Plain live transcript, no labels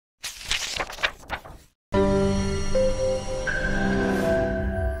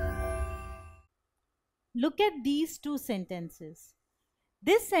look at these two sentences.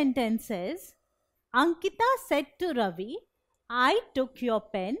 This sentence says, Ankita said to Ravi, I took your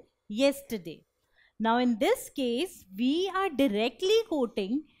pen yesterday. Now in this case, we are directly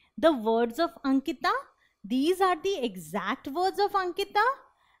quoting the words of Ankita. These are the exact words of Ankita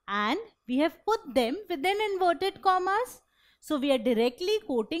and we have put them within inverted commas. So we are directly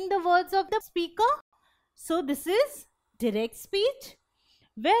quoting the words of the speaker. So this is direct speech.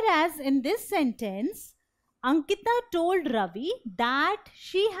 Whereas in this sentence, Ankita told Ravi that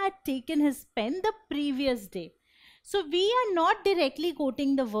she had taken his pen the previous day. So we are not directly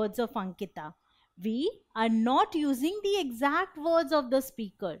quoting the words of Ankita. We are not using the exact words of the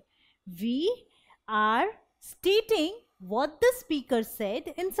speaker. We are stating what the speaker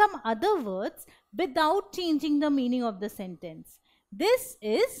said in some other words without changing the meaning of the sentence. This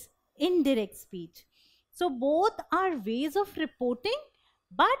is indirect speech. So both are ways of reporting,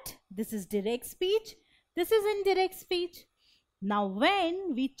 but this is direct speech, this is indirect speech. Now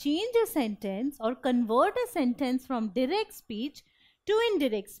when we change a sentence or convert a sentence from direct speech to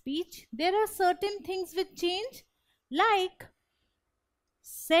indirect speech, there are certain things which change, like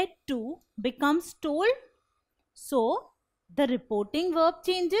said to becomes told. So the reporting verb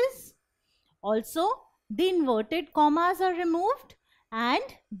changes. Also the inverted commas are removed and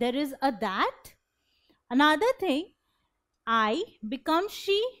there is a that. Another thing, I becomes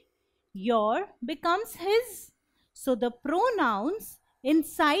she, your becomes his. So the pronouns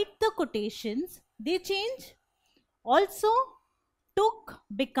inside the quotations, they change. Also took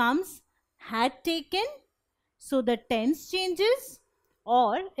becomes had taken. So the tense changes,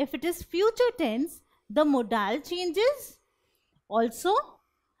 or if it is future tense, the modal changes. Also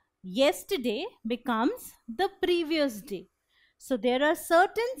yesterday becomes the previous day. So there are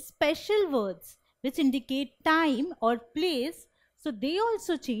certain special words which indicate time or place. So they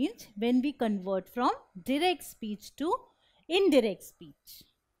also change when we convert from direct speech to indirect speech.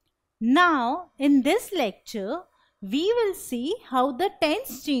 Now in this lecture, we will see how the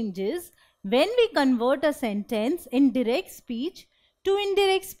tense changes when we convert a sentence in direct speech to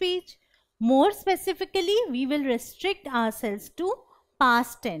indirect speech. More specifically, we will restrict ourselves to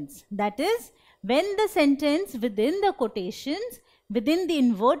past tense. That is, when the sentence within the quotations, within the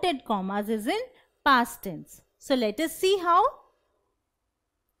inverted commas is in past tense. So let us see how.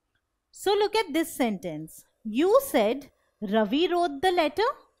 So look at this sentence. You said Ravi wrote the letter.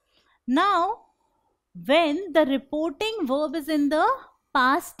 Now when the reporting verb is in the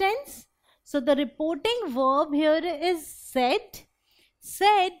past tense, so the reporting verb here is said.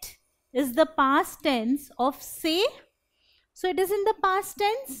 Said is the past tense of say. So it is in the past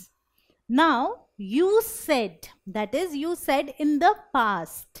tense. Now you said, that is you said in the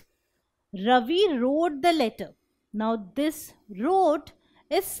past, Ravi wrote the letter. Now this wrote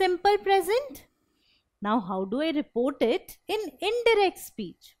is simple present. Now how do I report it in indirect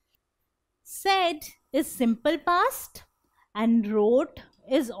speech? Said is simple past and wrote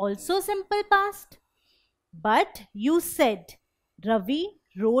is also simple past. But you said Ravi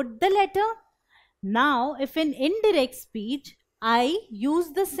wrote the letter. Now if in indirect speech I use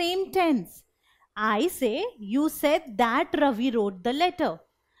the same tense, I say you said that Ravi wrote the letter,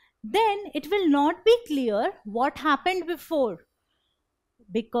 then it will not be clear what happened before,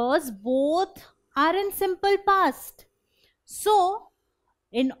 because both are in simple past. So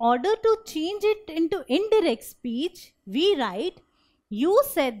in order to change it into indirect speech, we write you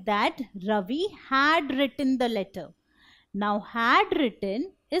said that Ravi had written the letter. Now had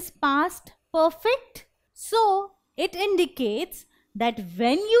written is past perfect. So it indicates that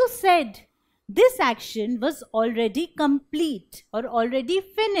when you said, this action was already complete or already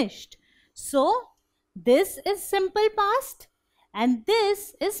finished. So this is simple past and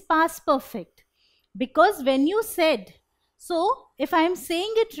this is past perfect. Because when you said, so if I am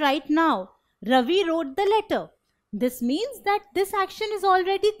saying it right now, Ravi wrote the letter, this means that this action is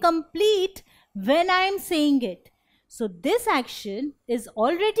already complete when I am saying it. So this action is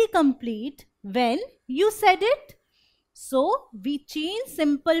already complete when you said it. So we change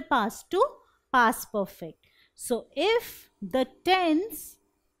simple past to past perfect. So if the tense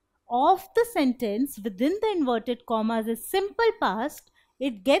of the sentence within the inverted commas is simple past,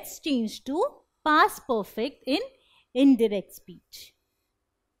 it gets changed to past perfect in indirect speech.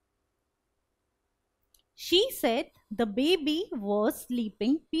 She said the baby was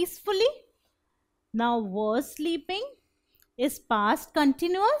sleeping peacefully. Now was sleeping is past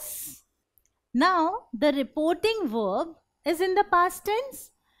continuous. Now the reporting verb is in the past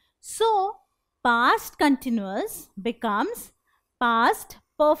tense. So past continuous becomes past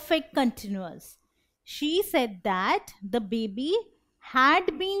perfect continuous. She said that the baby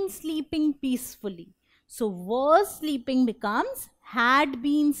had been sleeping peacefully. So was sleeping becomes had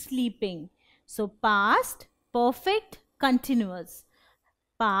been sleeping. So past, perfect, continuous.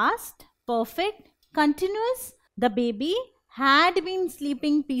 Past, perfect, continuous. The baby had been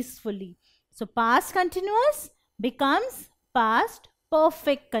sleeping peacefully. So past continuous becomes past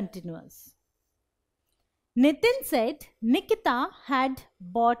perfect continuous. Nitin said Nikita had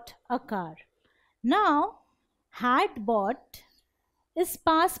bought a car. Now, had bought is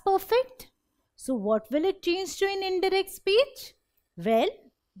past perfect. So what will it change to in indirect speech? Well,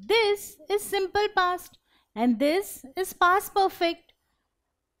 this is simple past and this is past perfect.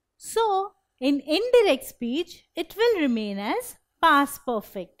 So, in indirect speech, it will remain as past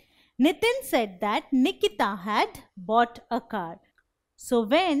perfect. Nitin said that Nikita had bought a car. So,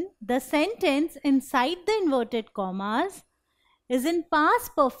 when the sentence inside the inverted commas is in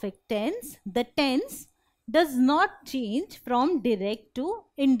past perfect tense, the tense does not change from direct to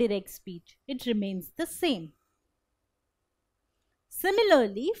indirect speech. It remains the same.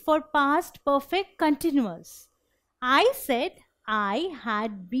 Similarly, for past perfect continuous, I said I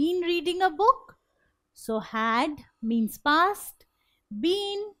had been reading a book. So had means past,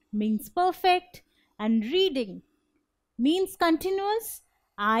 been means perfect, and reading means continuous.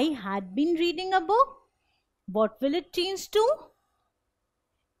 I had been reading a book. What will it change to?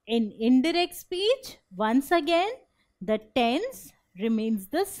 In indirect speech, once again, the tense remains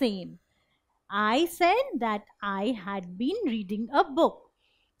the same. I said that I had been reading a book.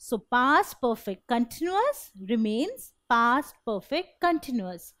 So past perfect continuous remains past perfect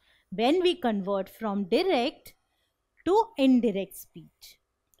continuous when we convert from direct to indirect speech.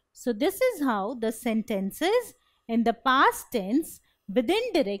 So this is how the sentences in the past tense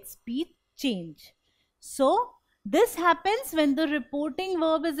within direct speech change. So this happens when the reporting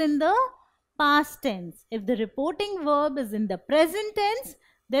verb is in the past tense. If the reporting verb is in the present tense,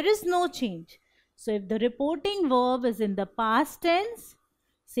 there is no change. So if the reporting verb is in the past tense,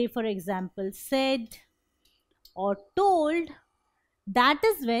 say for example said or told, that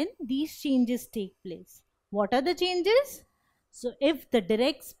is when these changes take place. What are the changes? So if the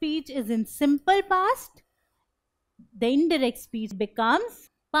direct speech is in simple past, the indirect speech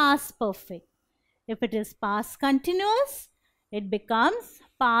becomes past perfect. If it is past continuous, it becomes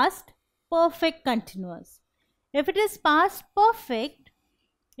past perfect continuous. If it is past perfect,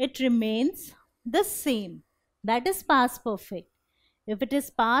 it remains the same. That is past perfect. If it is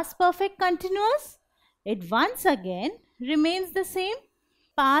past perfect continuous, it once again remains the same.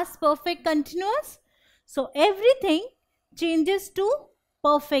 Past perfect continuous. So everything changes to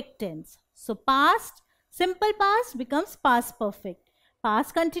perfect tense. So past, simple past becomes past perfect.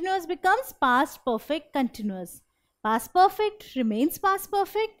 Past continuous becomes past perfect continuous. Past perfect remains past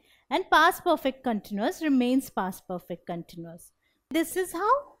perfect and past perfect continuous remains past perfect continuous. This is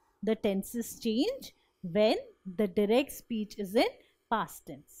how the tenses change when the direct speech is in past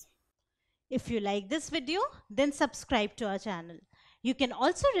tense. If you like this video, then subscribe to our channel. You can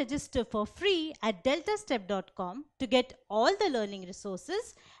also register for free at DeltaStep.com to get all the learning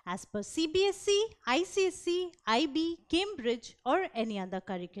resources as per CBSE, ICSE, IB, Cambridge or any other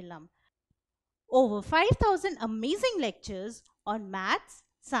curriculum. Over 5,000 amazing lectures on maths,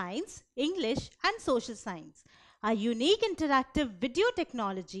 science, English and social science. Our unique interactive video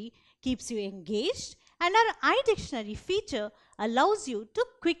technology keeps you engaged and our iDictionary feature allows you to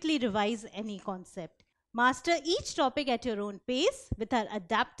quickly revise any concept. Master each topic at your own pace with our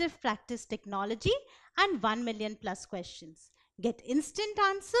adaptive practice technology and 1 million plus questions. Get instant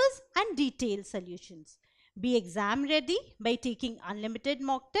answers and detailed solutions. Be exam ready by taking unlimited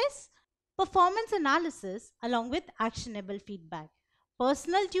mock tests, performance analysis along with actionable feedback,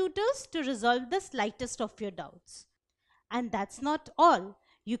 personal tutors to resolve the slightest of your doubts. And that's not all.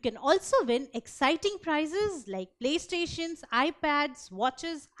 You can also win exciting prizes like PlayStations, iPads,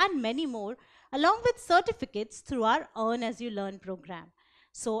 watches and many more along with certificates through our Earn As You Learn program.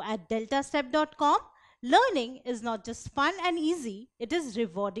 So at DeltaStep.com, learning is not just fun and easy, it is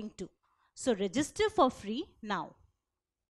rewarding too. So register for free now.